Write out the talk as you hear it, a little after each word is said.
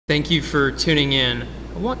Thank you for tuning in.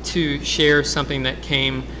 I want to share something that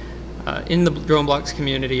came in the DroneBlocks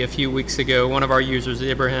community a few weeks ago. One of our users,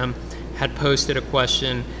 Ibrahim, had posted a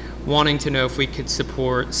question wanting to know if we could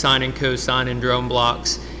support sign and co-sign in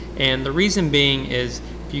DroneBlocks. And the reason being is,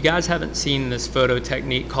 if you guys haven't seen this photo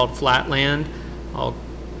technique called Flatland, I'll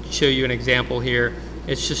show you an example here.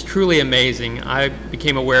 It's just truly amazing. I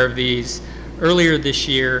became aware of these earlier this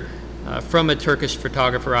year from a Turkish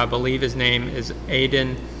photographer. I believe his name is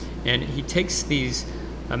Aydin, and he takes these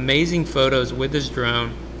amazing photos with his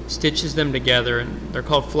drone, stitches them together, and they're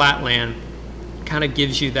called Flatland. Kind of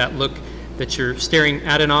gives you that look that you're staring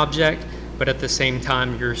at an object, but at the same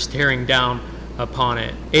time you're staring down upon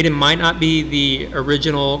it. Aydin might not be the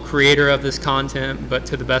original creator of this content, but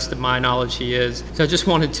to the best of my knowledge he is. So I just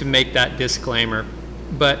wanted to make that disclaimer.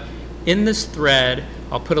 But in this thread,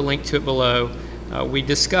 I'll put a link to it below, we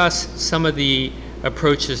discuss some of the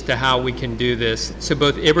approaches to how we can do this. So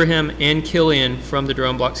both Ibrahim and Kilian from the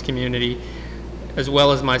DroneBlocks community, as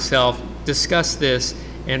well as myself, discuss this,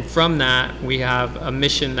 and from that we have a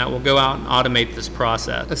mission that will go out and automate this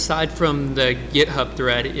process. Aside from the GitHub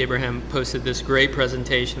thread, Ibrahim posted this great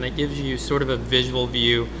presentation that gives you sort of a visual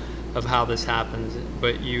view of how this happens.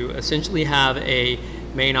 But you essentially have a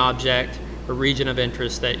main object, a region of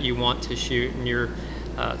interest that you want to shoot, and you're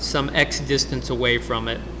some X distance away from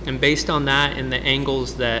it. And based on that and the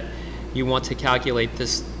angles that you want to calculate,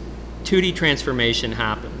 this 2D transformation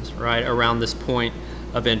happens right around this point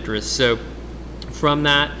of interest. So from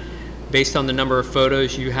that, based on the number of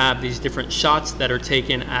photos, you have these different shots that are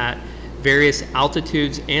taken at various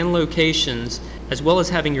altitudes and locations, as well as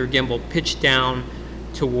having your gimbal pitched down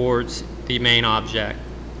towards the main object.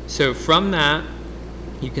 So from that,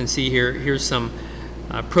 you can see here's some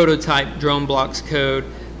prototype DroneBlocks code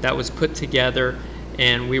that was put together,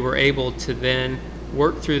 and we were able to then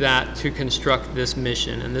work through that to construct this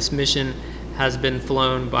mission. And this mission has been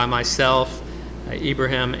flown by myself,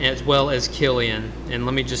 Ibrahim, as well as Kilian. And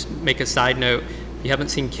let me just make a side note, if you haven't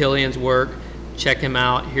seen Kilian's work, check him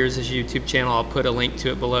out. Here's his YouTube channel. I'll put a link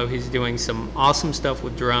to it below. He's doing some awesome stuff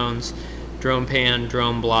with drones, drone pan,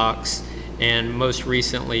 DroneBlocks, and most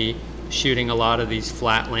recently shooting a lot of these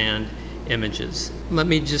Flatland images. Let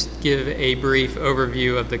me just give a brief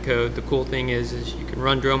overview of the code. The cool thing is you can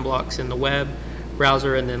run DroneBlocks in the web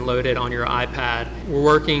browser and then load it on your iPad. We're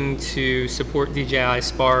working to support DJI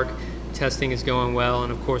Spark. Testing is going well,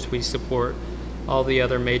 and of course we support all the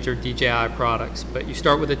other major DJI products. But you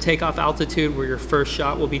start with a takeoff altitude where your first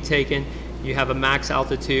shot will be taken. You have a max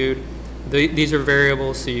altitude. These are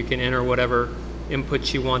variables, so you can enter whatever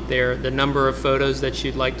inputs you want there. The number of photos that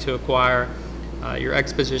you'd like to acquire. Your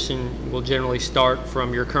exposition will generally start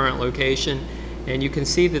from your current location, and you can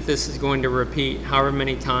see that this is going to repeat however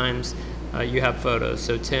many times you have photos,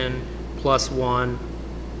 so 10 plus 1.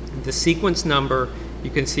 The sequence number, you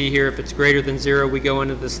can see here, if it's greater than 0, we go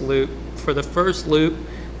into this loop. For the first loop,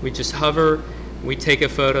 we just hover, we take a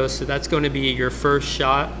photo, so that's going to be your first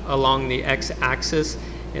shot along the x-axis,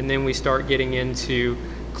 and then we start getting into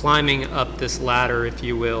climbing up this ladder, if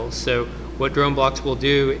you will. So what DroneBlocks will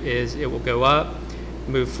do is it will go up,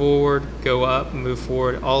 move forward, go up, move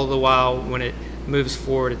forward. All the while, when it moves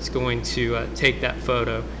forward, it's going to take that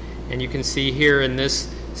photo. And you can see here in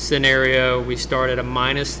this scenario, we start at a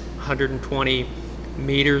minus 120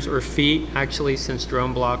 meters or feet, actually, since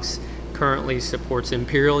DroneBlocks currently supports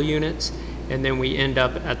imperial units, and then we end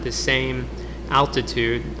up at the same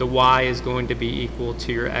altitude. The Y is going to be equal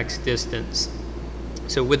to your X distance.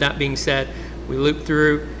 So with that being said, we loop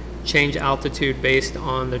through, change altitude based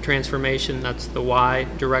on the transformation, that's the Y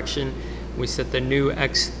direction. We set the new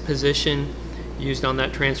X position used on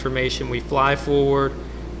that transformation. We fly forward,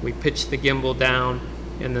 we pitch the gimbal down,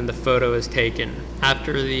 and then the photo is taken.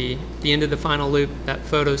 After the end of the final loop, that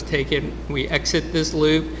photo is taken, we exit this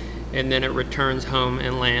loop, and then it returns home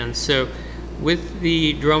and lands. So with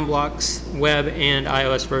the DroneBlocks web and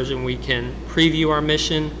iOS version, we can preview our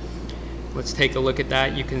mission. Let's take a look at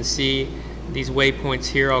that. You can see these waypoints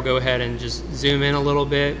here. I'll go ahead and just zoom in a little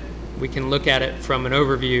bit. We can look at it from an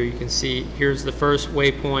overview. You can see here's the first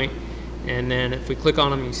waypoint, and then if we click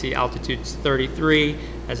on them, you see altitude's 33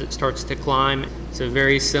 as it starts to climb. So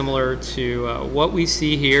very similar to what we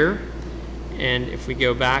see here. And if we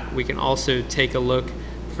go back, we can also take a look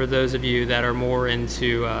for those of you that are more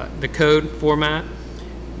into the code format.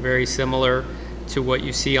 Very similar to what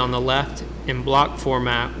you see on the left in block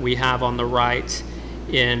format, we have on the right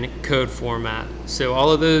in code format. So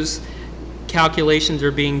all of those calculations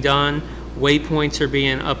are being done, waypoints are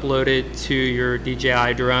being uploaded to your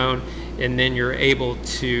DJI drone, and then you're able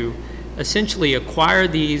to essentially acquire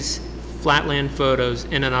these Flatland photos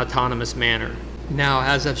in an autonomous manner. Now,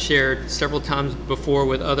 as I've shared several times before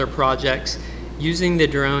with other projects, using the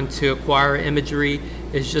drone to acquire imagery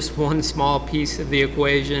is just one small piece of the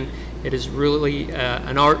equation. It is really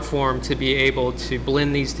an art form to be able to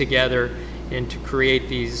blend these together and to create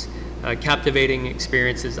these captivating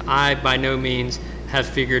experiences. I, by no means, have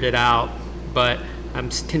figured it out, but I'm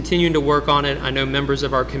continuing to work on it. I know members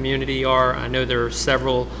of our community are. I know there are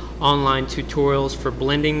several online tutorials for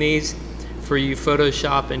blending these. For you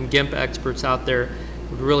Photoshop and GIMP experts out there,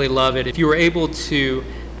 would really love it. If you were able to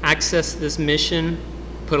access this mission,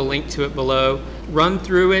 put a link to it below, run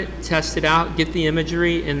through it, test it out, get the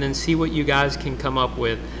imagery, and then see what you guys can come up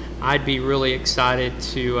with. I'd be really excited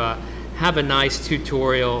to have a nice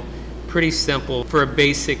tutorial, pretty simple, for a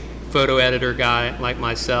basic photo editor guy like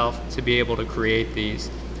myself to be able to create these.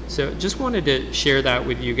 So just wanted to share that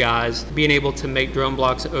with you guys. Being able to make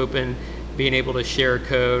DroneBlocks open, being able to share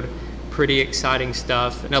code, pretty exciting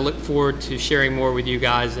stuff, and I look forward to sharing more with you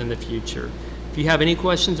guys in the future. If you have any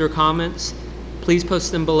questions or comments, please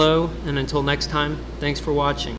post them below, and until next time, thanks for watching.